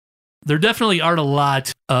there definitely aren't a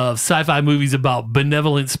lot of sci-fi movies about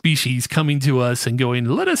benevolent species coming to us and going,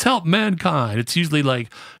 let us help mankind. It's usually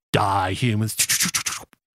like, die, humans.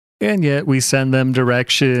 And yet we send them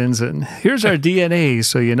directions and here's our DNA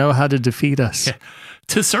so you know how to defeat us. Yeah.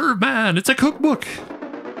 To serve man. It's a cookbook.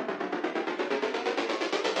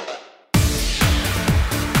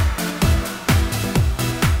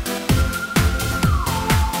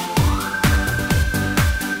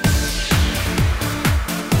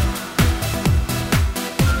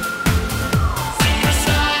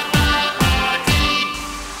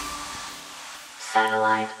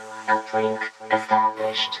 Satellite uplink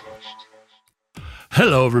established.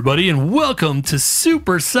 Hello, everybody, and welcome to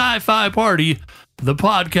Super Sci-Fi Party, the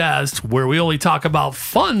podcast where we only talk about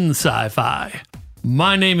fun sci-fi.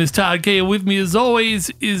 My name is Todd K, and with me, as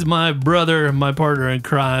always, is my brother, my partner in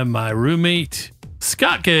crime, my roommate,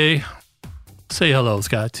 Scott K. Say hello,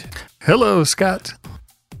 Scott. Hello, Scott.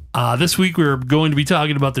 This week, we're going to be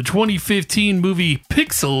talking about the 2015 movie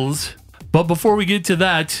Pixels. But before we get to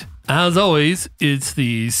that, as always, it's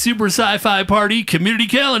the Super Sci-Fi Party community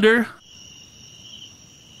calendar.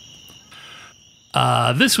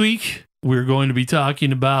 This week, we're going to be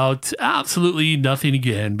talking about absolutely nothing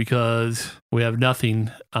again because we have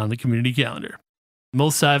nothing on the community calendar.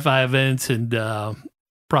 Most sci-fi events and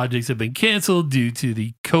projects have been canceled due to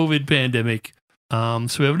the COVID pandemic, so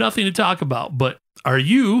we have nothing to talk about. But are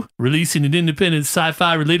you releasing an independent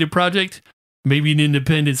sci-fi related project? Maybe an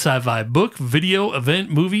independent sci-fi book, video,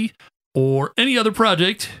 event, movie, or any other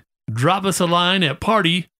project? Drop us a line at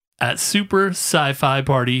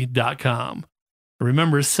party@superscifiparty.com.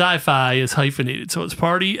 Remember, sci-fi is hyphenated, so it's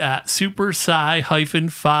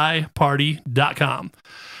party@supersci-fi-party.com.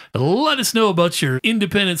 Let us know about your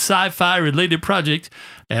independent sci-fi related project,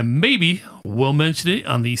 and maybe we'll mention it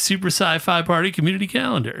on the Super Sci-Fi Party community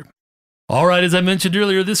calendar. All right, as I mentioned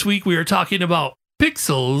earlier, this week we are talking about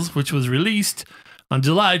Pixels, which was released on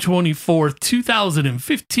July 24th,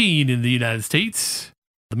 2015 in the United States.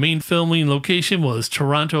 The main filming location was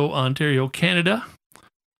Toronto, Ontario, Canada.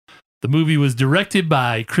 The movie was directed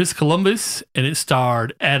by Chris Columbus, and it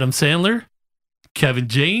starred Adam Sandler, Kevin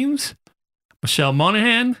James, Michelle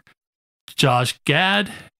Monaghan, Josh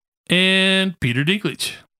Gad, and Peter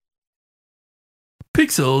Dinklage.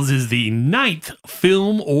 Pixels is the 9th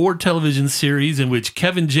film or television series in which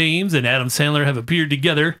Kevin James and Adam Sandler have appeared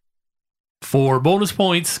together. For bonus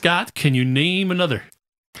points, Scott, can you name another?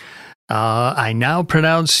 I now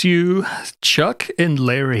pronounce you Chuck and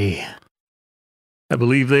Larry. I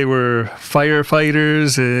believe they were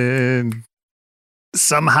firefighters and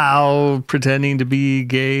somehow pretending to be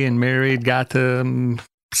gay and married got them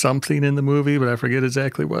something in the movie, but I forget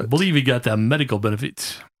exactly what. I believe he got the medical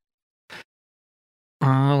benefits.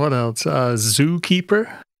 What else? Zookeeper.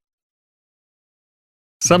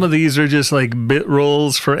 Some of these are just like bit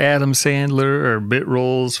roles for Adam Sandler or bit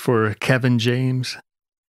roles for Kevin James.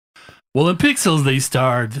 Well, in Pixels, they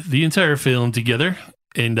starred the entire film together.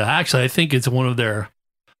 And actually, I think it's one of their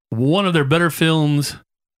better films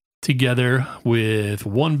together, with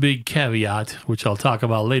one big caveat, which I'll talk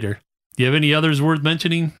about later. Do you have any others worth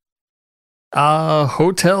mentioning?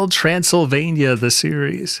 Hotel Transylvania, the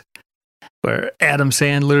series, where Adam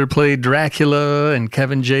Sandler played Dracula and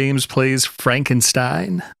Kevin James plays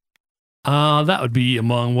Frankenstein. That would be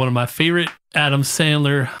among one of my favorite Adam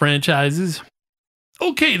Sandler franchises.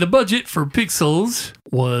 Okay, the budget for Pixels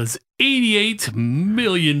was $88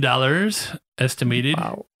 million estimated.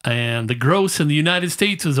 Wow. And the gross in the United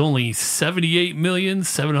States was only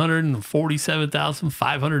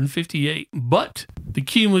 $78,747,558. But the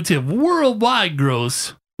cumulative worldwide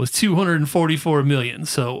gross was $244 million.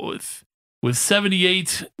 So with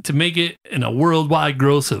 78 to make it in a worldwide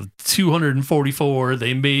gross of 244,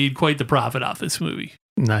 they made quite the profit off this movie.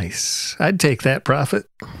 Nice. I'd take that profit.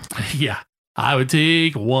 Yeah, I would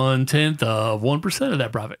take 1/10 of 1% of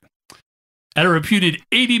that profit. At a reputed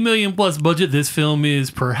 $80 million plus budget, this film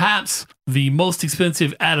is perhaps the most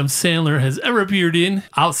expensive Adam Sandler has ever appeared in.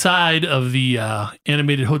 Outside of the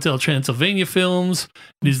animated Hotel Transylvania films,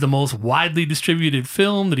 it is the most widely distributed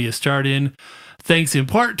film that he has starred in, thanks in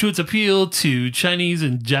part to its appeal to Chinese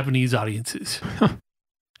and Japanese audiences.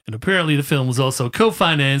 And apparently the film was also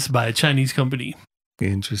co-financed by a Chinese company.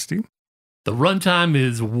 Interesting. The runtime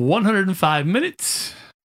is 105 minutes.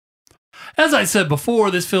 As I said before,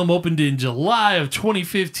 this film opened in July of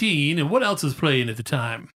 2015, and what else was playing at the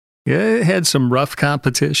time? Yeah, it had some rough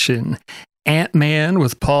competition. Ant-Man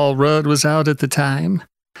with Paul Rudd was out at the time.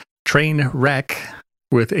 Trainwreck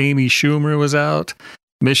with Amy Schumer was out.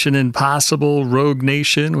 Mission Impossible Rogue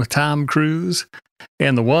Nation with Tom Cruise.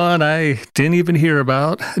 And the one I didn't even hear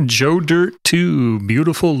about, Joe Dirt 2,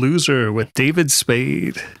 Beautiful Loser with David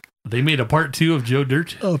Spade. They made a part 2 of Joe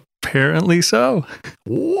Dirt? Apparently so.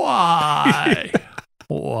 Why?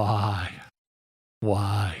 Why?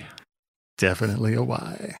 Definitely a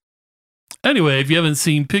why. Anyway, if you haven't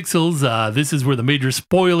seen Pixels, this is where the major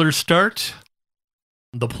spoilers start.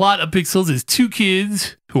 The plot of Pixels is two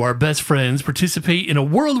kids who are best friends participate in a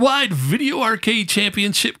worldwide video arcade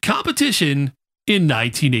championship competition in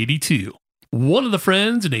 1982. One of the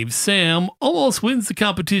friends, named Sam, almost wins the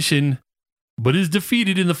competition, but is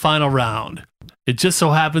defeated in the final round. It just so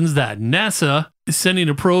happens that NASA is sending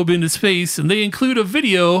a probe into space, and they include a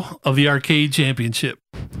video of the arcade championship.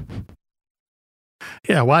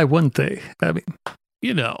 Yeah, why wouldn't they? I mean,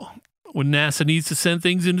 you know, when NASA needs to send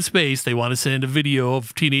things into space, they want to send a video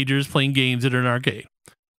of teenagers playing games at an arcade.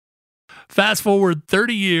 Fast forward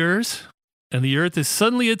 30 years, and the Earth is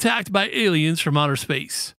suddenly attacked by aliens from outer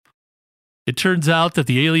space. It turns out that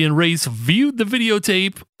the alien race viewed the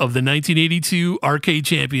videotape of the 1982 arcade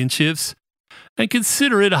championships and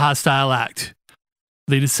consider it a hostile act.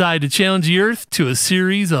 They decide to challenge the Earth to a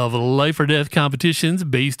series of life or death competitions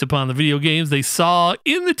based upon the video games they saw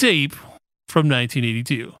in the tape from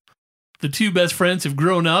 1982. The two best friends have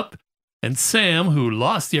grown up, and Sam, who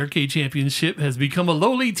lost the arcade championship, has become a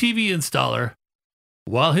lowly TV installer,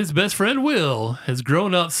 while his best friend Will has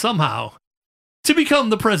grown up somehow to become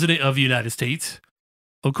the president of the United States.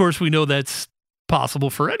 Of course, we know that's possible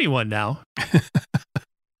for anyone now.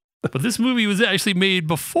 But this movie was actually made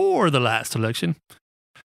before the last election.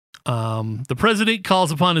 The president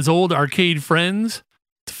calls upon his old arcade friends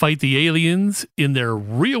to fight the aliens in their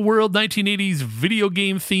real-world 1980s video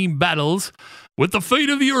game-themed battles with the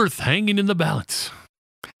fate of the Earth hanging in the balance.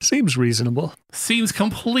 seems reasonable. Seems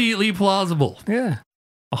completely plausible. Yeah.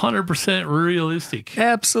 100% realistic.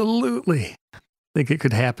 Absolutely. Think it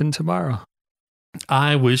could happen tomorrow.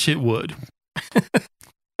 I wish it would.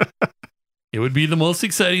 It would be the most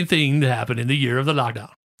exciting thing to happen in the year of the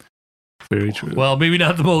lockdown. Very true. Well, maybe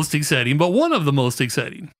not the most exciting, but one of the most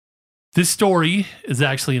exciting. This story is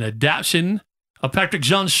actually an adaptation of Patrick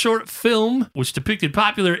Jean's short film, which depicted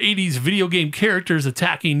popular 80s video game characters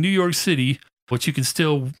attacking New York City, which you can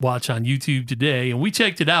still watch on YouTube today. And we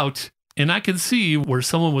checked it out, and I can see where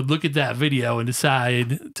someone would look at that video and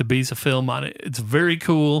decide to base a film on it. It's very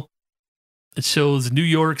cool. It shows New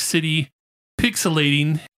York City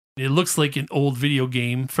pixelating. It looks like an old video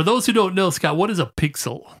game. For those who don't know, Scott, what is a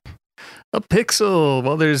pixel? A pixel.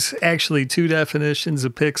 Well, there's actually two definitions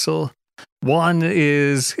of pixel. One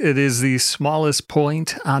is it is the smallest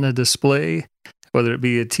point on a display, whether it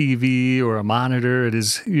be a TV or a monitor. It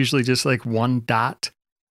is usually just like one dot.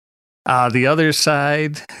 The other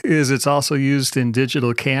side is it's also used in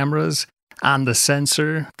digital cameras. On the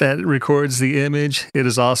sensor that records the image, it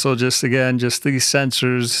is also just the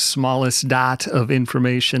sensor's smallest dot of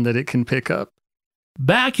information that it can pick up.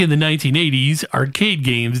 Back in the 1980s, arcade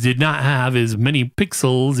games did not have as many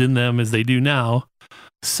pixels in them as they do now,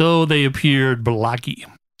 so they appeared blocky.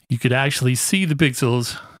 You could actually see the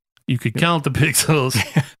pixels. You could count the pixels.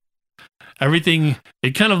 Everything,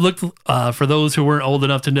 it kind of looked, for those who weren't old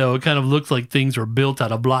enough to know, it kind of looked like things were built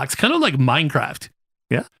out of blocks, kind of like Minecraft.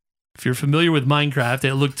 Yeah. If you're familiar with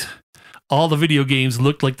Minecraft, all the video games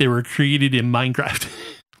looked like they were created in Minecraft.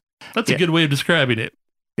 That's a good way of describing it.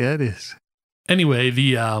 Yeah, it is. Anyway,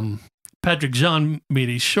 the Patrick Jean made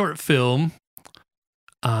a short film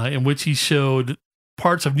in which he showed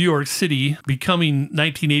parts of New York City becoming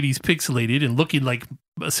 1980s pixelated and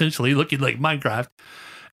essentially looking like Minecraft,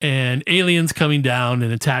 and aliens coming down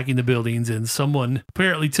and attacking the buildings. And someone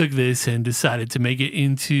apparently took this and decided to make it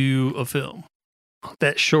into a film.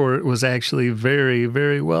 That short was actually very,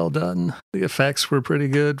 very well done. The effects were pretty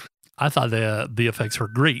good. I thought the effects were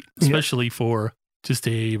great, especially for just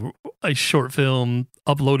a short film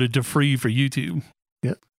uploaded to free for YouTube.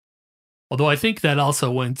 Yep. Although I think that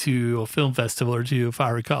also went to a film festival or two, if I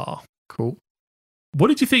recall. Cool. What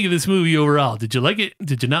did you think of this movie overall? Did you like it?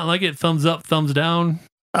 Did you not like it? Thumbs up, thumbs down?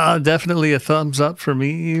 Definitely a thumbs up for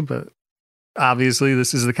me, but obviously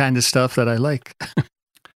this is the kind of stuff that I like.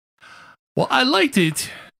 Well, I liked it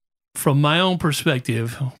from my own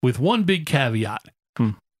perspective with one big caveat.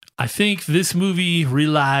 I think this movie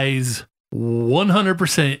relies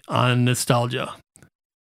 100% on nostalgia.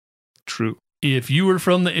 True. If you were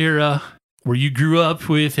from the era where you grew up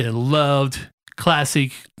with and loved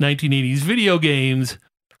classic 1980s video games,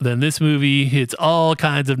 then this movie hits all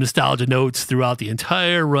kinds of nostalgia notes throughout the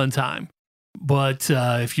entire runtime. But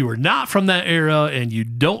if you were not from that era and you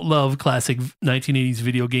don't love classic 1980s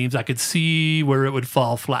video games, I could see where it would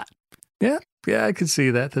fall flat. Yeah, I could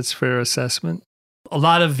see that. That's a fair assessment. A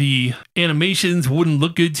lot of the animations wouldn't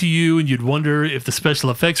look good to you, and you'd wonder if the special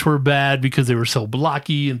effects were bad because they were so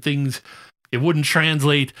blocky and things, it wouldn't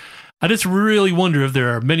translate. I just really wonder if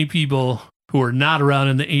there are many people who are not around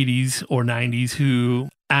in the 80s or 90s who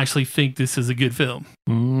actually think this is a good film.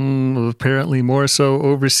 Apparently more so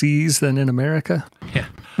overseas than in America. Yeah.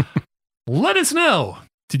 Let us know.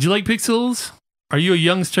 Did you like Pixels? Are you a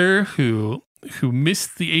youngster who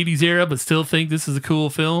missed the 80s era but still think this is a cool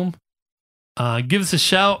film? Give us a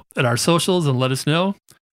shout at our socials and let us know.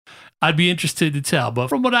 I'd be interested to tell, but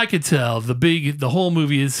from what I could tell, the whole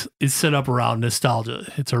movie is set up around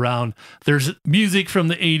nostalgia. It's around, there's music from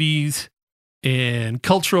the 80s and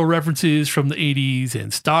cultural references from the 80s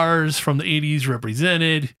and stars from the 80s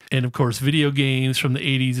represented. And of course, video games from the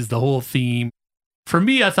 80s is the whole theme. For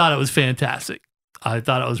me, I thought it was fantastic. I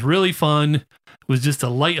thought it was really fun. It was just a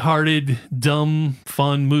lighthearted, dumb,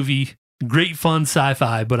 fun movie. Great fun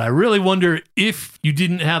sci-fi, but I really wonder if you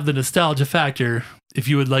didn't have the nostalgia factor, if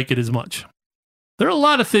you would like it as much. There are a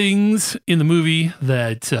lot of things in the movie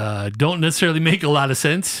that don't necessarily make a lot of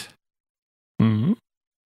sense. Mm-hmm.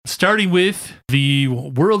 Starting with the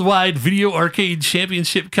Worldwide Video Arcade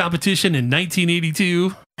Championship competition in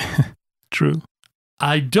 1982. True.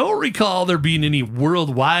 I don't recall there being any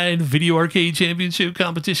Worldwide Video Arcade Championship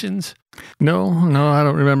competitions. No, I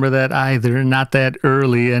don't remember that either. Not that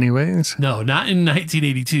early anyways. No, not in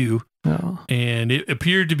 1982. No. And it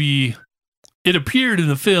appeared in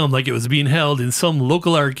the film like it was being held in some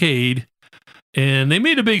local arcade. And they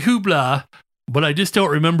made a big hoopla, but I just don't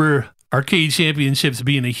remember arcade championships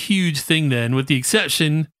being a huge thing then, with the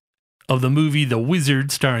exception of the movie The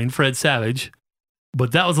Wizard starring Fred Savage.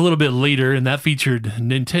 But that was a little bit later, and that featured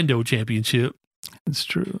Nintendo Championship. It's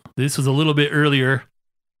true. This was a little bit earlier.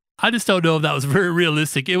 I just don't know if that was very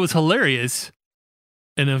realistic. It was hilarious.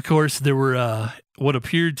 And of course, there were what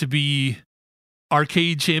appeared to be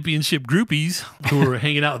arcade championship groupies who were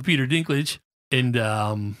hanging out with Peter Dinklage. And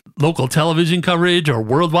local television coverage or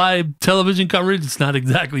worldwide television coverage. It's not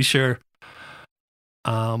exactly sure.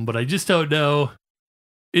 But I just don't know.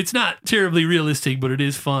 It's not terribly realistic, but it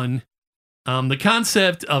is fun. The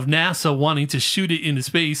concept of NASA wanting to shoot it into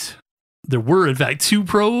space. There were, in fact, 2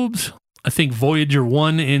 probes. I think Voyager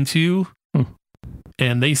 1 and 2.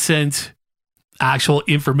 And they sent actual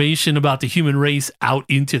information about the human race out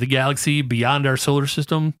into the galaxy beyond our solar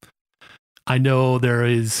system. I know there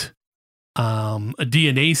is a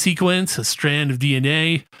DNA sequence, a strand of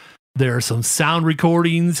DNA. There are some sound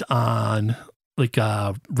recordings on like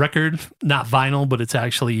a record, not vinyl, but it's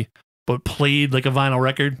actually played like a vinyl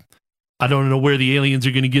record. I don't know where the aliens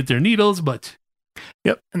are going to get their needles, but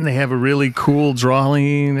yep. And they have a really cool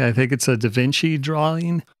drawing. I think it's a Da Vinci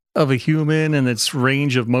drawing of a human and its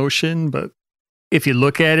range of motion. But if you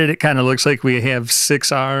look at it, it kind of looks like we have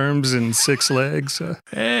 6 arms and 6 legs.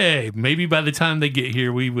 Hey, maybe by the time they get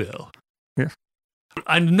here, we will. Yeah.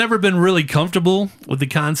 I've never been really comfortable with the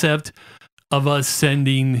concept of us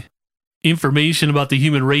sending information about the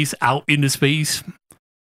human race out into space.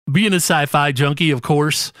 Being a sci-fi junkie, of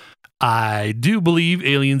course, I do believe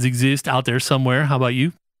aliens exist out there somewhere. How about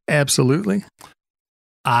you? Absolutely.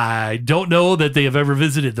 I don't know that they have ever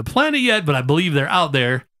visited the planet yet, but I believe they're out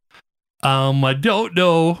there. I don't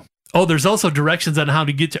know. Oh, there's also directions on how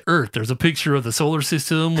to get to Earth. There's a picture of the solar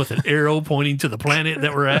system with an arrow pointing to the planet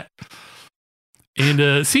that we're at. And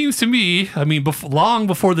it seems to me, I mean, long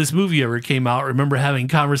before this movie ever came out, I remember having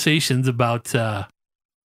conversations about,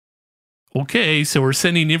 okay, so we're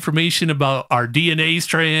sending information about our DNA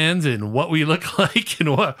strands and what we look like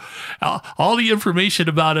and what all the information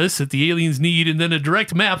about us that the aliens need, and then a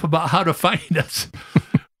direct map about how to find us.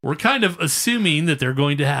 We're kind of assuming that they're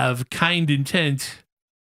going to have kind intent.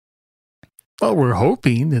 Well, we're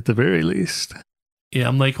hoping at the very least. Yeah,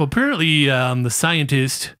 I'm like, well, apparently the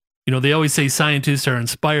scientist, they always say scientists are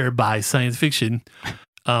inspired by science fiction.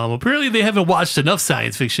 Apparently they haven't watched enough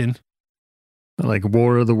science fiction. Like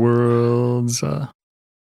War of the Worlds,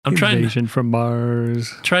 Invasion from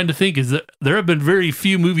Mars. Trying to think, there have been very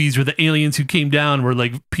few movies where the aliens who came down were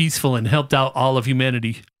like peaceful and helped out all of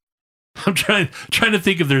humanity. I'm trying to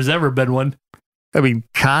think if there's ever been one. I mean,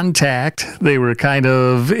 Contact, they were kind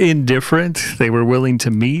of indifferent. They were willing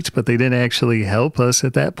to meet, but they didn't actually help us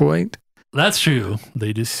at that point. That's true.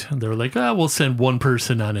 They were like, we'll send one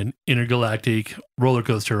person on an intergalactic roller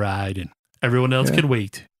coaster ride and everyone else can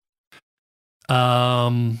wait.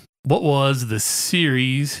 What was the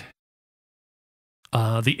series?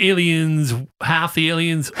 The aliens, half the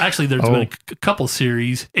aliens. Actually, there's been a couple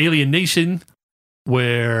series. Alien Nation.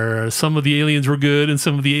 where some of the aliens were good and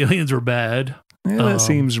some of the aliens were bad. Yeah, that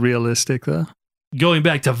seems realistic, though. Going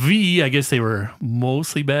back to V, I guess they were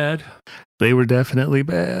mostly bad. They were definitely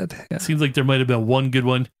bad. Yeah. Seems like there might have been one good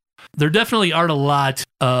one. There definitely aren't a lot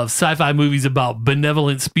of sci-fi movies about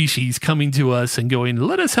benevolent species coming to us and going,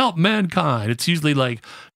 let us help mankind. It's usually like,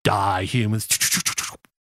 die, humans.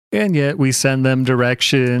 And yet we send them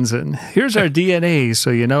directions and here's our DNA so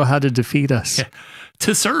you know how to defeat us. Yeah.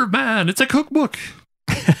 To serve man. It's a cookbook.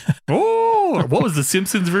 Oh, what was the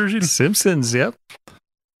Simpsons version? Simpsons, yep.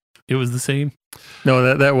 It was the same.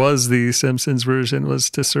 No, that was the Simpsons version, was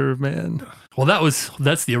to serve man. Well,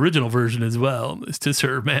 that's the original version as well. Is to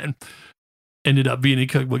serve man. Ended up being a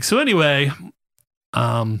cookbook. So anyway,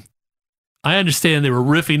 I understand they were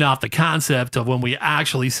riffing off the concept of when we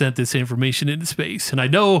actually sent this information into space. And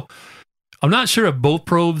I'm not sure if both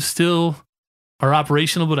probes still are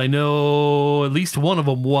operational, but I know at least one of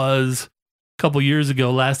them was a couple years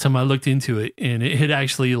ago, last time I looked into it, and it had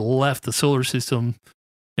actually left the solar system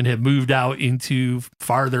and had moved out into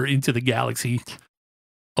farther into the galaxy.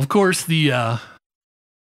 Of course, the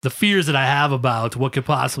fears that I have about what could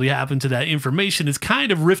possibly happen to that information is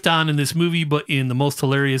kind of riffed on in this movie, but in the most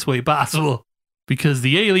hilarious way possible, because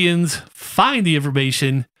the aliens find the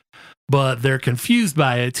information, but they're confused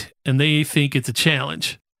by it, and they think it's a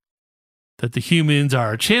challenge. That the humans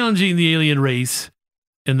are challenging the alien race,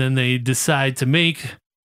 and then they decide to make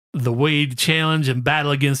the way to challenge and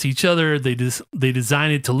battle against each other. They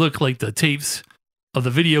design it to look like the tapes of the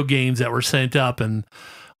video games that were sent up, and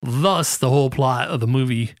thus the whole plot of the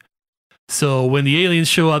movie. So when the aliens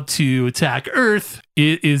show up to attack Earth,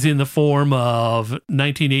 it is in the form of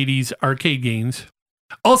 1980s arcade games.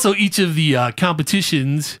 Also, each of the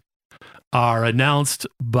competitions are announced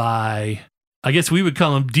by, I guess we would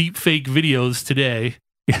call them deep fake videos today.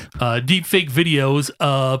 Deep fake videos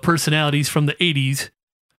of personalities from the 80s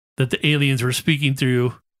that the aliens were speaking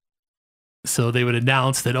through. So they would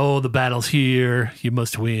announce that, oh, the battle's here, you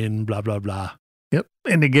must win, blah, blah, blah. Yep.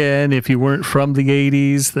 And again, if you weren't from the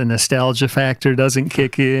 80s, the nostalgia factor doesn't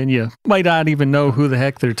kick in. You might not even know who the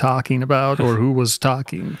heck they're talking about or who was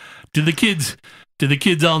talking. Do the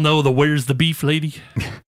kids all know the Where's the Beef lady?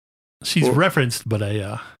 She's referenced, but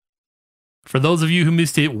for those of you who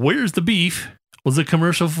missed it, Where's the Beef was a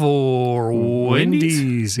commercial for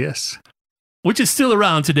Wendy's, yes. Which is still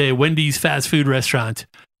around today, Wendy's fast food restaurant.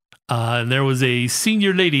 And there was a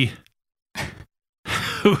senior lady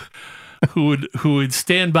who would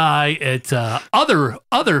stand by at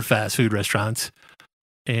other fast food restaurants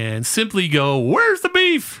and simply go, "Where's the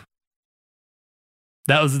beef?"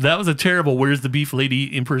 That was a terrible "Where's the beef"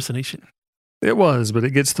 lady impersonation. It was, but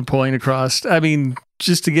it gets the point across. I mean,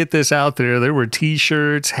 just to get this out there were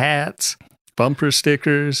T-shirts, hats, bumper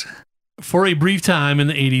stickers. For a brief time in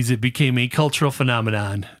the 80s, it became a cultural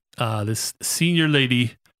phenomenon. This senior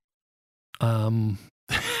lady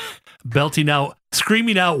belting out,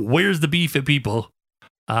 screaming out, "Where's the beef" at people.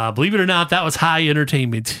 Believe it or not, that was high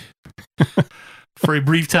entertainment. For a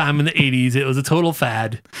brief time in the 80s, it was a total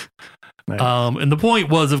fad. Nice. And the point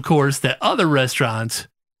was, of course, that other restaurants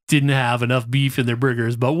didn't have enough beef in their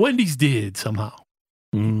burgers, but Wendy's did somehow.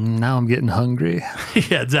 Now I'm getting hungry.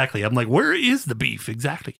 Yeah, exactly. I'm like, where is the beef?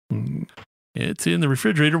 Exactly. It's in the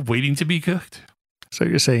refrigerator waiting to be cooked. So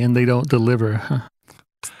you're saying they don't deliver, huh?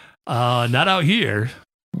 Not out here.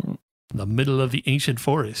 In the middle of the ancient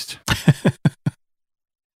forest.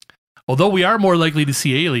 Although we are more likely to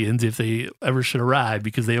see aliens if they ever should arrive,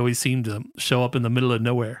 because they always seem to show up in the middle of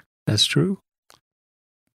nowhere. That's true.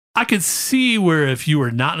 I could see where if you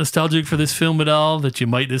were not nostalgic for this film at all, that you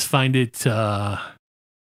might just find it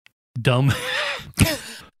dumb.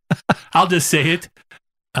 I'll just say it.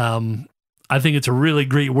 I think it's a really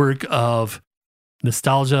great work of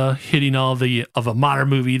nostalgia hitting of a modern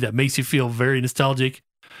movie that makes you feel very nostalgic,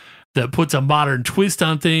 that puts a modern twist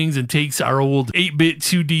on things and takes our old 8-bit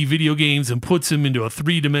 2D video games and puts them into a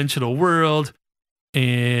 3-dimensional world.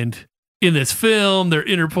 And in this film, they're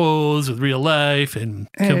interposed with real life. And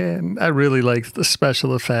I really liked the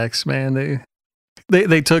special effects, man.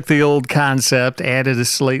 They took the old concept, added a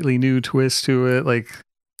slightly new twist to it. Like,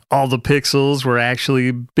 all the pixels were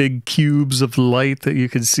actually big cubes of light that you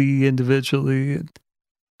could see individually.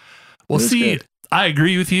 Well, see, good. I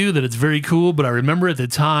agree with you that it's very cool, but I remember at the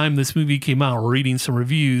time this movie came out, reading some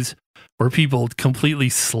reviews where people completely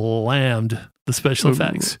slammed the special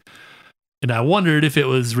effects. And I wondered if it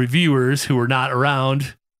was reviewers who were not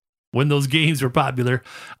around when those games were popular.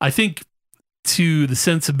 I think to the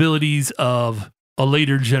sensibilities of a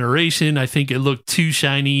later generation, I think it looked too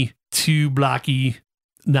shiny, too blocky,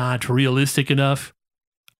 not realistic enough.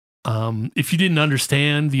 If you didn't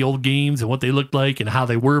understand the old games and what they looked like and how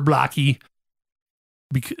they were blocky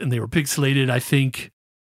and they were pixelated, I think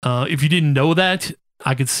if you didn't know that,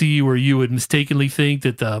 I could see where you would mistakenly think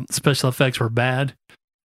that the special effects were bad.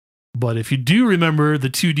 But if you do remember the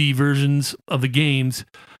 2D versions of the games,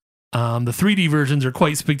 the 3D versions are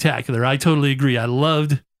quite spectacular. I totally agree. I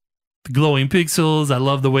loved the glowing pixels. I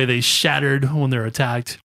love the way they shattered when they're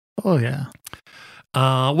attacked. Oh, yeah.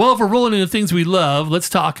 Well, if we're rolling into things we love, let's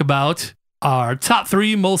talk about our top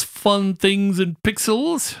 3 most fun things in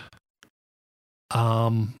pixels.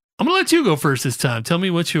 I'm going to let you go first this time. Tell me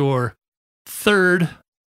what your third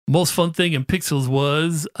most fun thing in pixels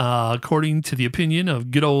was, according to the opinion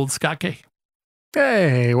of good old Scott K.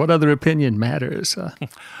 Hey, what other opinion matters? Well,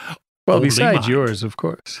 Only besides mine. yours, of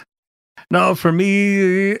course. No, for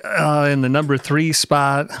me, in the number 3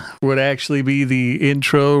 spot would actually be the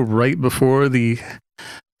intro right before the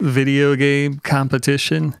video game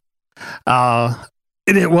competition. And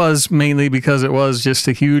it was mainly because it was just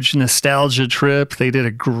a huge nostalgia trip. They did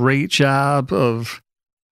a great job of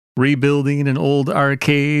rebuilding an old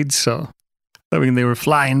arcade. So, I mean, they were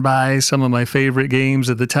flying by some of my favorite games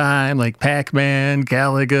at the time, like Pac-Man,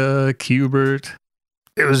 Galaga, Q*bert.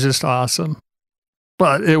 It was just awesome.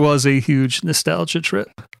 But it was a huge nostalgia trip.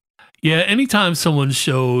 Yeah, anytime someone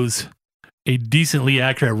shows a decently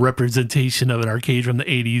accurate representation of an arcade from the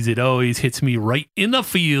 80s, it always hits me right in the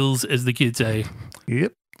feels, as the kids say.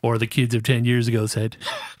 Yep. Or the kids of 10 years ago said.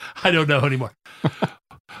 I don't know anymore.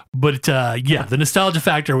 But yeah, the nostalgia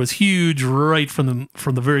factor was huge right from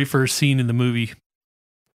the very first scene in the movie.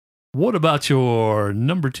 What about your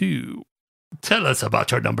number 2? Tell us about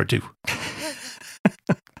your number 2.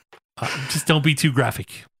 Just don't be too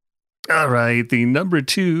graphic. All right. The number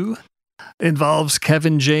 2 involves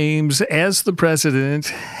Kevin James as the president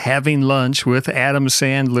having lunch with Adam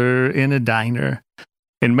Sandler in a diner.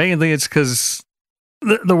 And mainly it's because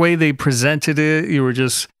the way they presented it, you were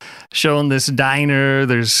just showing this diner.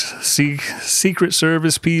 There's Secret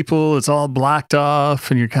Service people. It's all blocked off.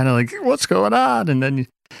 And you're kind of like, what's going on? And then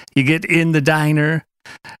you get in the diner.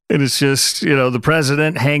 And it's just, the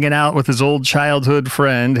president hanging out with his old childhood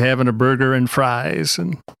friend, having a burger and fries.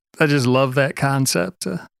 And I just love that concept.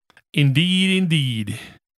 Indeed.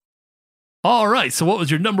 All right. So what was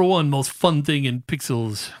your number 1 most fun thing in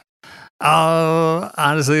pixels?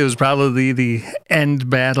 Honestly, it was probably the end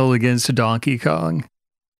battle against Donkey Kong.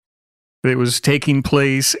 It was taking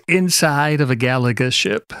place inside of a Galaga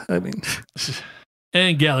ship. I mean,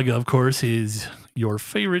 And Galaga, of course, is your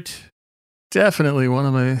favorite. definitely one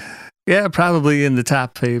of my, probably in the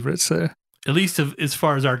top favorites there. At least as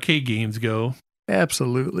far as arcade games go.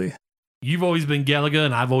 Absolutely. You've always been Galaga,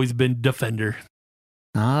 and I've always been Defender.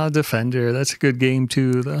 Defender. That's a good game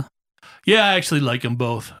too, though. Yeah, I actually like them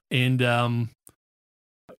both. And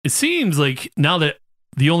it seems like now that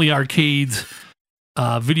the only arcades,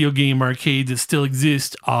 video game arcades that still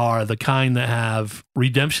exist are the kind that have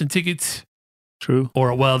redemption tickets. True.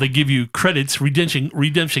 Or, well, they give you credits,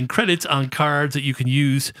 redemption credits on cards that you can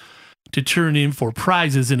use to turn in for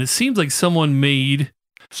prizes. And it seems like someone made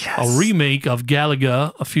a remake of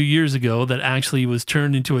Galaga a few years ago that actually was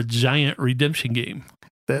turned into a giant redemption game.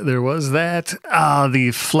 There was that. The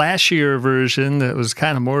flashier version that was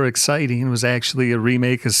kind of more exciting was actually a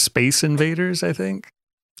remake of Space Invaders, I think.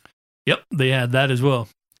 Yep, they had that as well.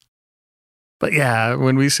 But yeah,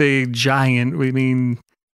 when we say giant, we mean,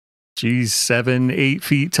 7-8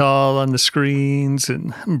 feet tall on the screens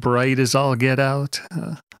and bright as all get out.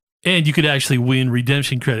 And you could actually win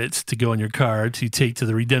redemption credits to go on your card to take to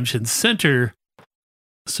the redemption center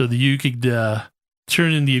so that you could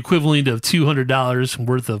turn in the equivalent of $200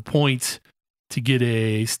 worth of points to get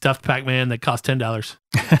a stuffed Pac-Man that costs $10.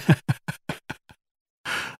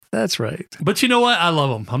 That's right. But you know what? I love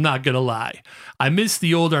them. I'm not going to lie. I miss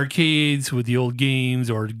the old arcades with the old games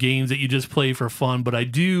or games that you just play for fun, but I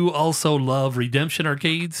do also love redemption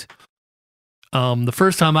arcades. The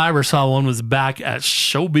first time I ever saw one was back at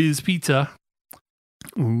Showbiz Pizza.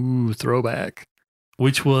 Ooh, throwback.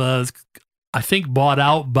 Which was, I think, bought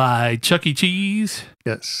out by Chuck E. Cheese.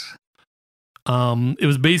 Yes. It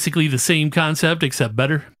was basically the same concept except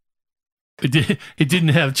better. It didn't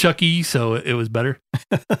have Chuck E., so it was better.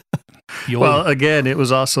 Well, again, it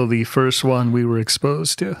was also the first one we were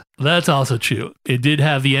exposed to. That's also true. It did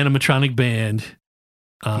have the animatronic band.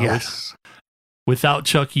 Yes. Without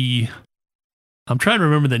Chuck E. I'm trying to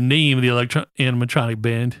remember the name of the animatronic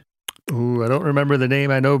band. Ooh, I don't remember the name.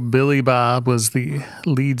 I know Billy Bob was the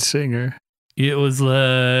lead singer. It was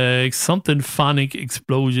like something phonic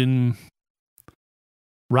explosion,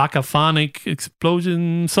 rockaphonic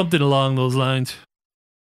explosion, something along those lines.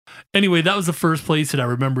 Anyway, that was the first place that I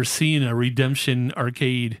remember seeing a redemption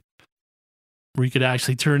arcade where you could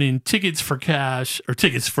actually turn in tickets for cash, or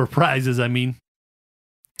tickets for prizes, I mean.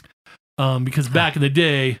 Because back in the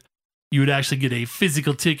day, you would actually get a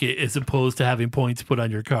physical ticket as opposed to having points put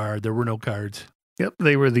on your card. There were no cards. Yep,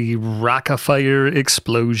 they were the Rock-a-Fire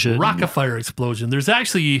Explosion. Rock-a-Fire Explosion. There's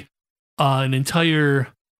actually an entire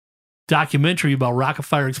documentary about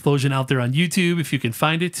Rock-a-Fire Explosion out there on YouTube, if you can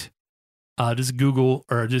find it. Just Google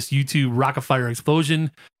or just YouTube Rock-a-Fire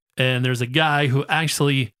Explosion. And there's a guy who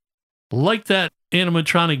actually liked that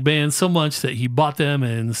animatronic band so much that he bought them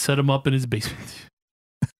and set them up in his basement.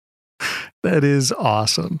 That is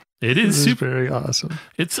awesome. It is super, very awesome.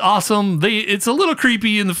 It's awesome. It's a little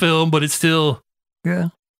creepy in the film, but it's still... Yeah.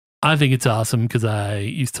 I think it's awesome because I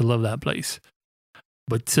used to love that place.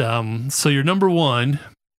 But so your number one.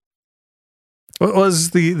 What was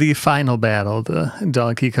the final battle, the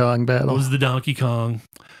Donkey Kong battle? What was the Donkey Kong?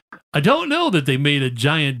 I don't know that they made a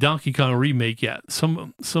giant Donkey Kong remake yet.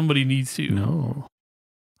 Somebody needs to. No.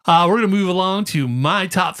 We're going to move along to my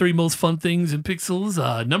top 3 most fun things in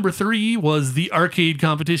Pixels. Number 3 was the arcade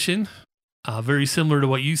competition. Very similar to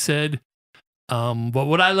what you said. But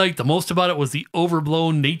what I liked the most about it was the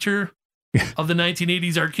overblown nature of the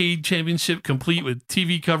 1980s arcade championship, complete with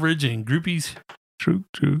TV coverage and groupies. True.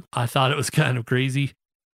 I thought it was kind of crazy.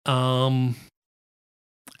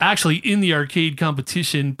 Actually, in the arcade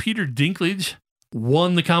competition, Peter Dinklage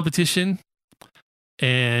won the competition,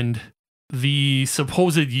 and the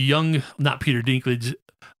supposed not Peter Dinklage,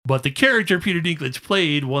 but the character Peter Dinklage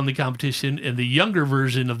played won the competition, and the younger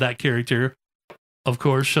version of that character, of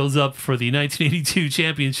course, shows up for the 1982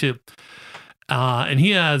 championship, and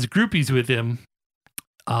he has groupies with him.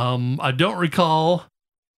 I don't recall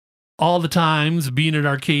all the times being at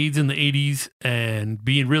arcades in the 80s and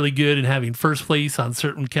being really good and having first place on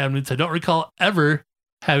certain cabinets. I don't recall ever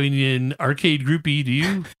having an arcade groupie. Do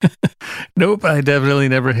you? Nope, I definitely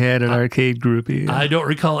never had an arcade groupie. I don't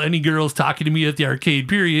recall any girls talking to me at the arcade,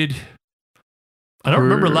 period. I don't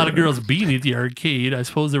remember a lot of girls being at the arcade. I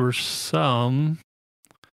suppose there were some.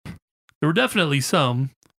 There were definitely some.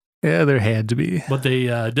 Yeah, there had to be. But they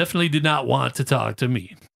definitely did not want to talk to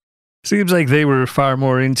me. Seems like they were far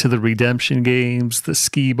more into the redemption games, the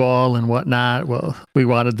skee ball and whatnot. Well, we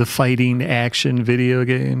wanted the fighting action video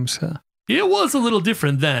games. It was a little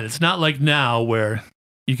different then. It's not like now where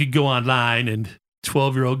you could go online and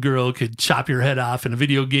 12-year-old girl could chop your head off in a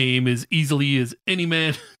video game as easily as any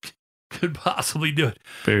man could possibly do it.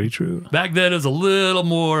 Very true. Back then, it was a little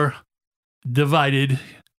more divided.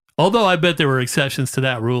 Although I bet there were exceptions to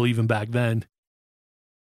that rule even back then.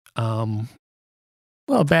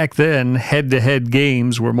 Well, back then, head-to-head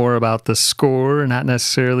games were more about the score, not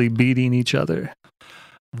necessarily beating each other.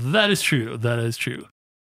 That is true. That is true.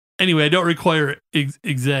 Anyway, I don't require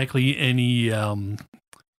exactly any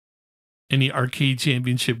arcade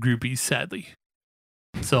championship groupies, sadly.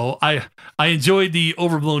 So I enjoyed the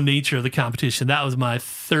overblown nature of the competition. That was my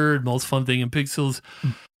third most fun thing in Pixels.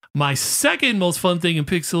 My second most fun thing in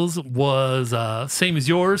Pixels was same as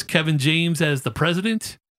yours, Kevin James as the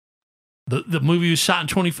president. The movie was shot in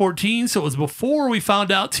 2014, so it was before we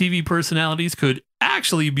found out TV personalities could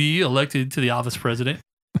actually be elected to the office president.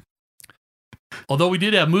 Although we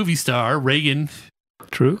did have movie star Reagan.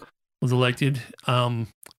 True. Was elected.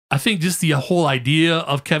 I think just the whole idea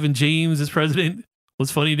of Kevin James as president was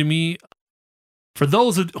funny to me. For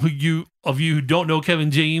those of you who don't know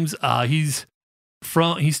Kevin James, he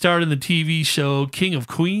starred in the TV show King of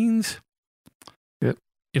Queens. Yep.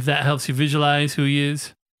 If that helps you visualize who he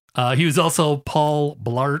is. He was also Paul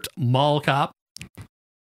Blart Mall Cop.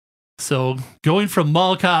 So going from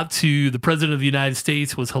Mall Cop to the president of the United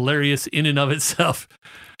States was hilarious in and of itself.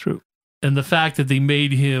 True. And the fact that they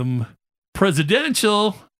made him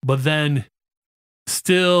presidential, but then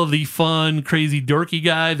still the fun, crazy, dorky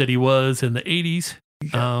guy that he was in the 80s.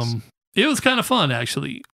 Yes. It was kind of fun,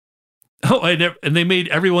 actually. Oh, and they made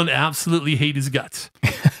everyone absolutely hate his guts.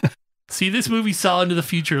 See, this movie saw into the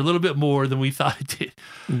future a little bit more than we thought it did.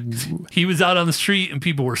 Ooh. He was out on the street and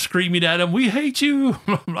people were screaming at him, "We hate you."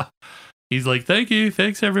 He's like, "Thank you.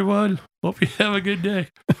 Thanks, everyone. Hope you have a good day."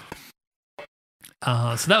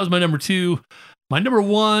 So that was my number 2. My number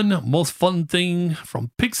 1 most fun thing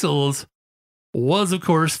from Pixels was, of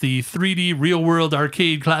course, the 3D real-world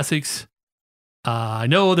arcade classics. I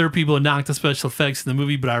know there are people who knocked the special effects in the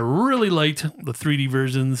movie, but I really liked the 3D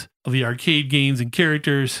versions of the arcade games and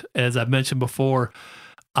characters, as I've mentioned before.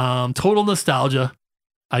 Total nostalgia.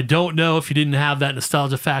 I don't know if you didn't have that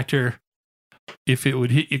nostalgia factor, if it would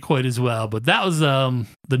hit you quite as well. But that was the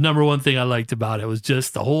number 1 thing I liked about it, was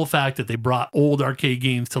just the whole fact that they brought old arcade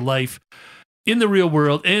games to life in the real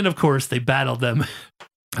world. And of course, they battled them.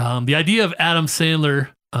 The idea of Adam Sandler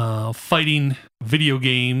fighting video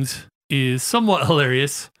games is somewhat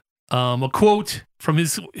hilarious. A quote from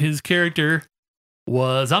his character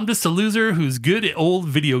was, "I'm just a loser who's good at old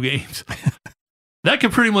video games." That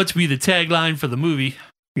could pretty much be the tagline for the movie.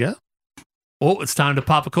 Yeah. Oh, it's time to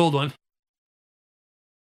pop a cold one.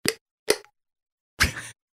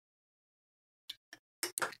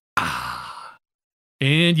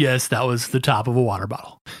 And yes, that was the top of a water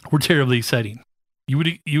bottle. We're terribly exciting. You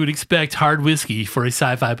would expect hard whiskey for a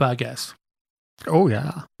sci-fi podcast. Oh,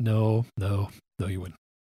 yeah. No, you wouldn't.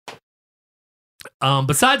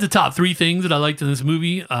 Besides the top 3 things that I liked in this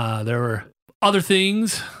movie, there were other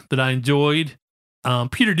things that I enjoyed.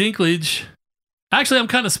 Peter Dinklage. Actually, I'm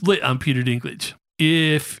kind of split on Peter Dinklage.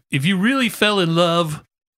 If you really fell in love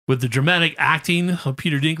with the dramatic acting of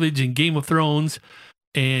Peter Dinklage in Game of Thrones,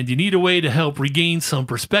 and you need a way to help regain some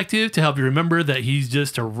perspective, to help you remember that he's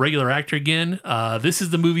just a regular actor again, this is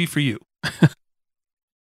the movie for you.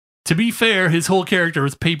 To be fair, his whole character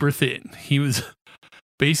was paper thin. He was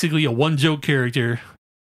basically a one-joke character.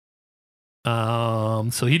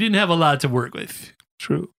 So he didn't have a lot to work with.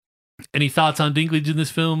 True. Any thoughts on Dinklage in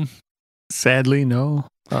this film? Sadly, no.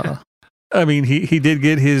 I mean, he did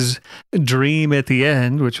get his dream at the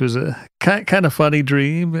end, which was a kind of funny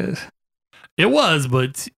dream. It was,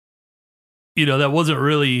 but, that wasn't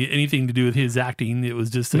really anything to do with his acting. It was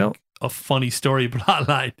just a funny story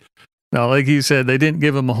plotline. No, like you said, they didn't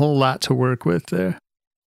give him a whole lot to work with there.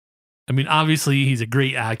 I mean, obviously, he's a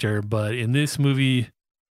great actor, but in this movie,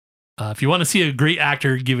 if you want to see a great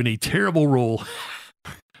actor given a terrible role,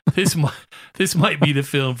 this might be the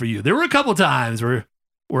film for you. There were a couple times where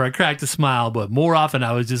I cracked a smile, but more often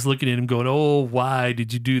I was just looking at him going, "Oh, why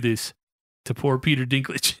did you do this to poor Peter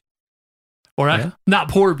Dinklage?" Or not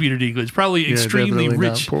poor Peter Dinklage, probably extremely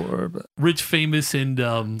rich, rich, famous, and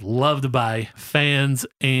loved by fans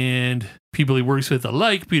and people he works with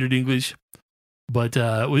alike, Peter Dinklage. But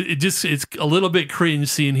it's a little bit cringe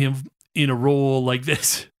seeing him in a role like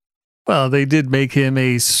this. Well, they did make him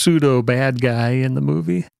a pseudo bad guy in the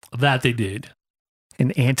movie. That they did.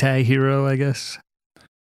 An anti-hero, I guess.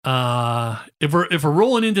 If we're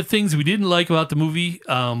rolling into things we didn't like about the movie,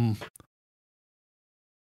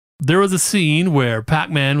 there was a scene where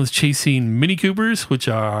Pac-Man was chasing Mini Coopers, which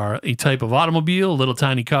are a type of automobile, a little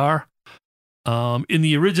tiny car. In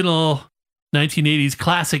the original 1980s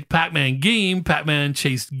classic Pac-Man game, Pac-Man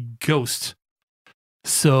chased ghosts.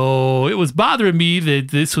 So it was bothering me that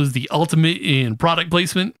this was the ultimate in product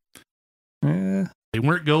placement. Yeah. They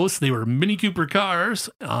weren't ghosts. They were Mini Cooper cars.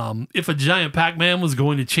 If a giant Pac-Man was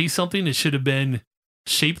going to chase something, it should have been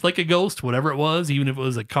shaped like a ghost, whatever it was, even if it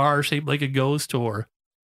was a car shaped like a ghost, or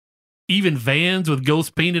even vans with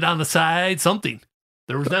ghosts painted on the side, something.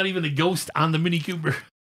 There was not even a ghost on the Mini Cooper.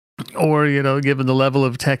 Or, given the level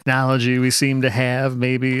of technology we seem to have,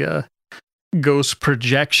 maybe a ghost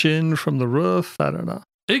projection from the roof. I don't know.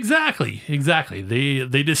 Exactly.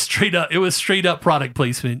 They just it was straight up product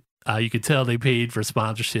placement. You could tell they paid for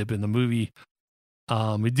sponsorship in the movie.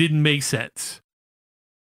 It didn't make sense.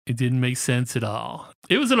 It didn't make sense at all.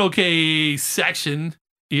 It was an okay section.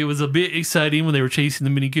 It was a bit exciting when they were chasing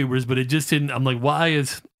the Mini Coopers, but it just didn't. I'm like, why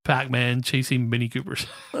is Pac-Man chasing Mini Coopers?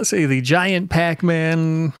 Let's see, the giant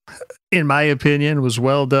Pac-Man, in my opinion, was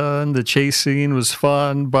well done. The chase scene was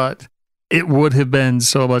fun, but it would have been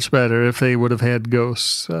so much better if they would have had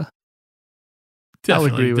ghosts. I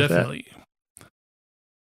would agree with that.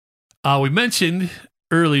 We mentioned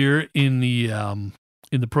earlier in the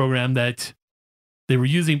program that they were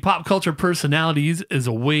using pop culture personalities as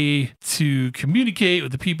a way to communicate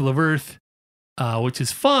with the people of Earth, which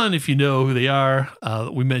is fun if you know who they are.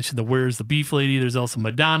 We mentioned the Where's the Beef Lady. There's also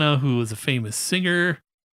Madonna, who was a famous singer.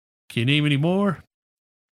 Can you name any more?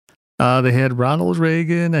 They had Ronald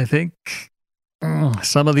Reagan, I think.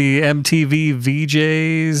 Some of the MTV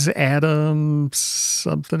VJs, Adam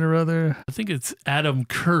something or other. I think it's Adam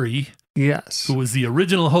Curry. Yes. Who was the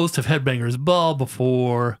original host of Headbangers Ball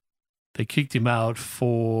before they kicked him out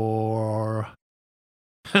for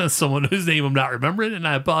someone whose name I'm not remembering, and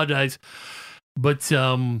I apologize. But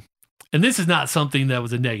and this is not something that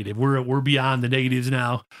was a negative. We're beyond the negatives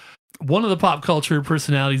now. One of the pop culture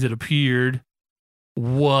personalities that appeared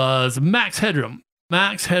was Max Headroom.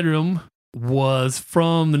 Max Headroom was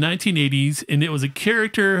from the 1980s, and it was a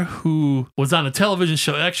character who was on a television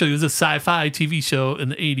show. Actually, it was a sci-fi TV show in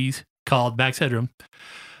the 80s called Max Headroom.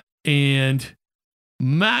 And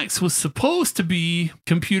Max was supposed to be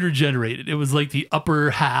computer generated. It was like the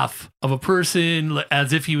upper half of a person,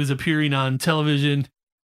 as if he was appearing on television.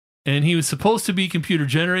 And he was supposed to be computer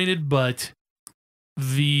generated, but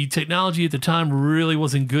the technology at the time really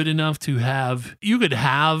wasn't good enough to have, you could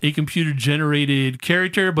have a computer generated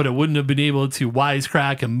character, but it wouldn't have been able to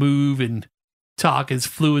wisecrack and move and talk as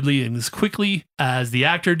fluidly and as quickly as the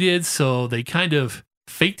actor did. So they kind of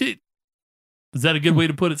faked it. Is that a good way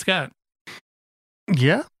to put it, Scott?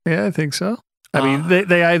 Yeah, I think so. I mean,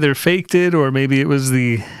 they either faked it or maybe it was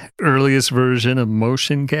the earliest version of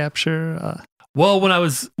motion capture. Well, when I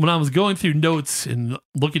was going through notes and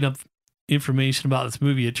looking up information about this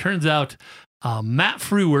movie, it turns out Matt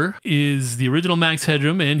Frewer is the original Max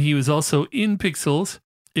Headroom, and he was also in Pixels.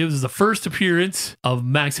 It was the first appearance of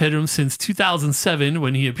Max Headroom since 2007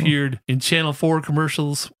 when he appeared in Channel 4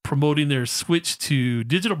 commercials promoting their switch to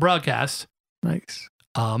digital broadcast. Nice.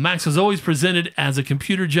 Max was always presented as a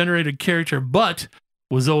computer-generated character, but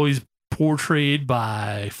was always portrayed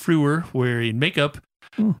by Frewer wearing makeup.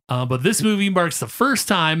 But this movie marks the first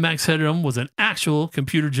time Max Headroom was an actual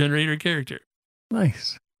computer-generated character.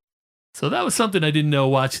 Nice. So that was something I didn't know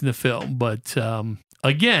watching the film. But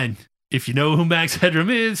again, if you know who Max Headroom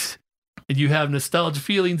is and you have nostalgia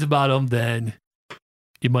feelings about him, then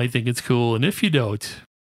you might think it's cool. And if you don't,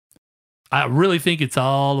 I really think it's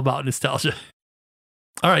all about nostalgia.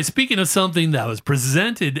 All right, speaking of something that was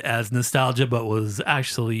presented as nostalgia but was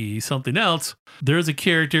actually something else, there's a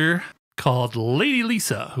character called Lady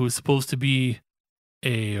Lisa who is supposed to be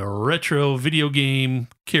a retro video game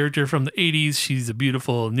character from the 80s. She's a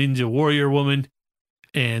beautiful ninja warrior woman.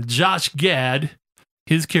 And Josh Gad,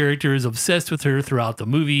 his character, is obsessed with her throughout the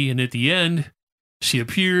movie. And at the end, she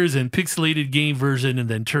appears in pixelated game version and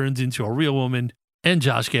then turns into a real woman. And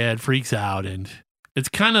Josh Gad freaks out. And it's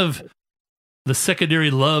kind of the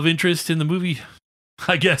secondary love interest in the movie,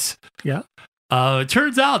 I guess. Yeah. It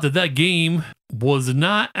turns out that game was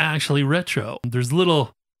not actually retro. There's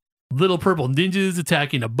little purple ninjas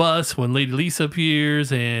attacking a bus when Lady Lisa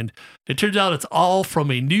appears, and it turns out it's all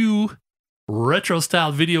from a new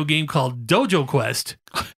retro-style video game called Dojo Quest,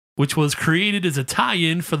 which was created as a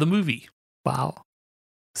tie-in for the movie. Wow.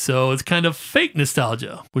 So it's kind of fake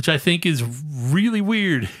nostalgia, which I think is really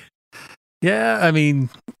weird. Yeah, I mean,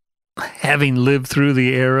 having lived through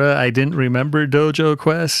the era, I didn't remember Dojo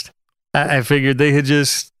Quest. I figured they had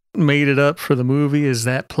just made it up for the movie as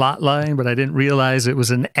that plot line, but I didn't realize it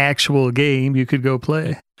was an actual game you could go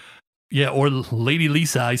play. Yeah, or Lady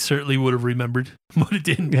Lisa, I certainly would have remembered, but it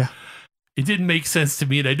didn't. Yeah. It didn't make sense to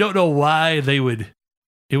me, and I don't know why they would.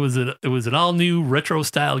 It was an all new retro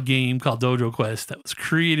style game called Dojo Quest that was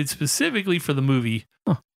created specifically for the movie.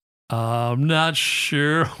 Huh. I'm not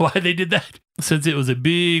sure why they did that, since it was a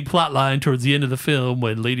big plot line towards the end of the film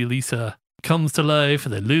when Lady Lisa comes to life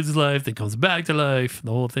and then loses life, then comes back to life, the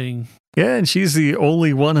whole thing. Yeah, and she's the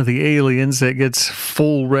only one of the aliens that gets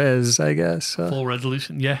full res, I guess. Full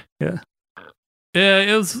resolution, yeah. Yeah. Yeah,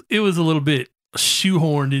 it was a little bit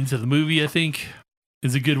shoehorned into the movie, I think,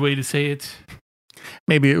 is a good way to say it.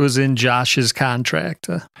 Maybe it was in Josh's contract.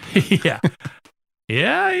 Yeah.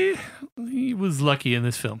 Yeah, he was lucky in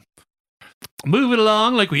this film. Moving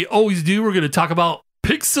along, like we always do, we're going to talk about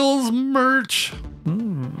Pixels merch.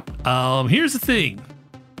 Here's the thing.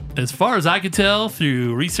 As far as I could tell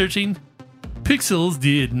through researching, Pixels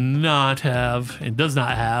did not have and does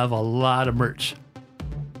not have a lot of merch.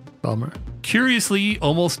 Bummer. Curiously,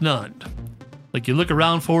 almost none. Like you look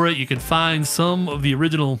around for it, you can find some of the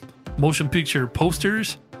original motion picture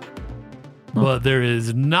posters, but there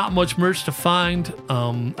is not much merch to find.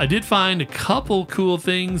 I did find a couple cool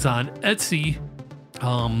things on Etsy.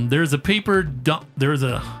 There's a paper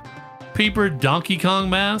Donkey Kong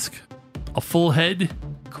mask, a full head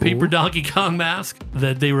paper Donkey Kong mask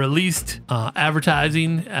that they released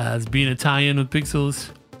advertising as being a tie-in with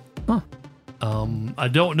Pixels. I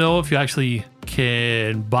don't know if you actually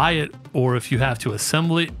can buy it or if you have to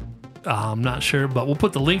assemble it. I'm not sure, but we'll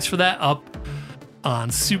put the links for that up on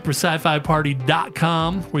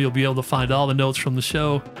superscifiparty.com, where you'll be able to find all the notes from the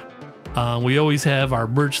show. We always have our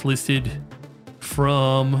merch listed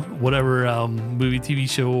from whatever movie, TV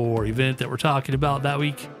show, or event that we're talking about that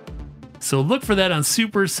week. So look for that on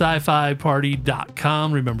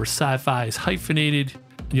superscifiparty.com. Remember, sci-fi is hyphenated.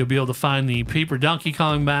 You'll be able to find the paper Donkey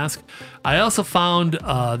Kong mask. I also found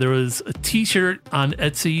there was a t-shirt on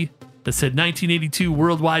Etsy that said 1982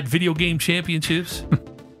 Worldwide Video Game Championships.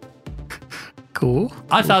 Cool.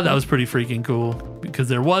 I thought that was pretty freaking cool because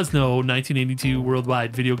there was no 1982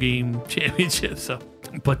 Worldwide Video Game Championship.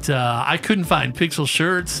 But I couldn't find Pixel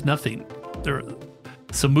shirts, nothing. There were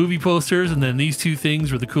some movie posters, and then these two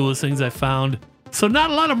things were the coolest things I found. So not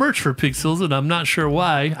a lot of merch for Pixels, and I'm not sure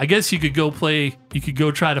why. I guess you could go try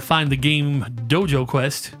to find the game Dojo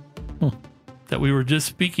Quest. that we were just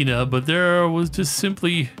speaking of, but there was just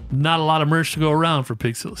simply not a lot of merch to go around for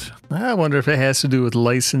Pixels. I wonder if it has to do with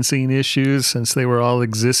licensing issues since they were all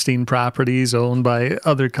existing properties owned by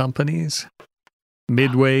other companies.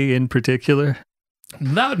 Midway in particular.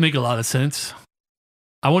 That would make a lot of sense.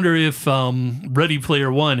 I wonder if Ready Player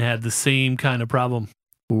One had the same kind of problem.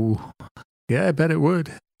 Ooh. Yeah, I bet it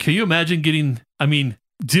would. Can you imagine doing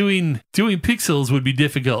Pixels would be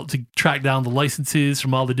difficult to track down the licenses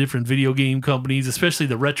from all the different video game companies, especially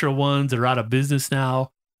the retro ones that are out of business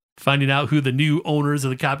now, finding out who the new owners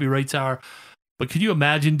of the copyrights are. But can you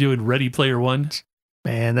imagine doing Ready Player One?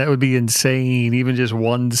 Man, that would be insane. Even just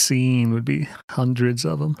one scene would be hundreds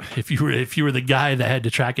of them. If you were the guy that had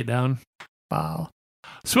to track it down. Wow.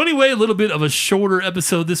 So anyway, a little bit of a shorter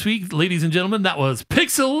episode this week, ladies and gentlemen. That was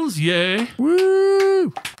Pixels, yay!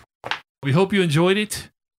 Woo! We hope you enjoyed it.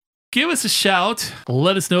 Give us a shout.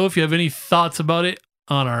 Let us know if you have any thoughts about it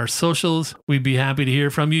on our socials. We'd be happy to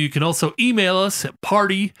hear from you. You can also email us at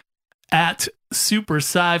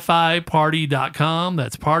party@supersci-fi-party.com.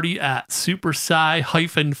 That's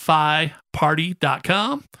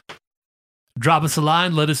party@supersci-fi-party.com. Drop us a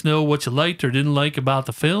line. Let us know what you liked or didn't like about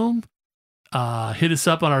the film. Hit us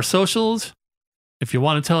up on our socials. If you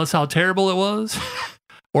want to tell us how terrible it was,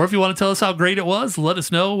 or if you want to tell us how great it was, let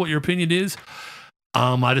us know what your opinion is.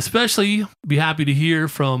 I'd especially be happy to hear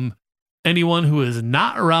from anyone who is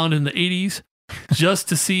not around in the 80s just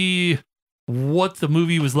to see what the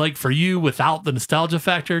movie was like for you without the nostalgia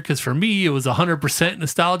factor. Because for me, it was 100%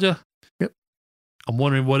 nostalgia. Yep. I'm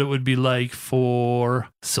wondering what it would be like for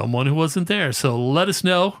someone who wasn't there. So let us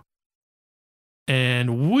know.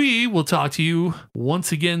 And we will talk to you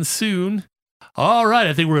once again soon. All right,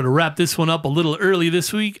 I think we're going to wrap this one up a little early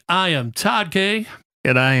this week. I am Todd K.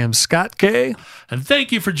 And I am Scott K. And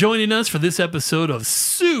thank you for joining us for this episode of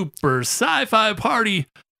Super Sci-Fi Party,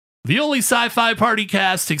 the only sci-fi party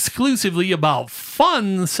cast exclusively about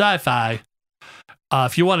fun sci-fi.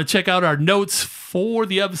 If you want to check out our notes for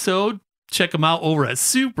the episode, check them out over at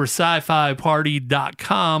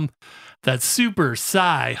supersci-fi-party.com. That's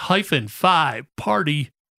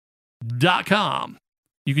supersci-fi-party.com.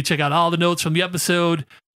 You can check out all the notes from the episode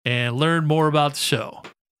and learn more about the show.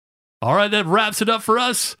 All right, that wraps it up for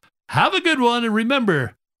us. Have a good one. And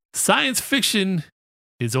remember, science fiction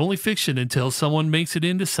is only fiction until someone makes it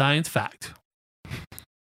into science fact.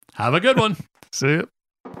 Have a good one. See ya.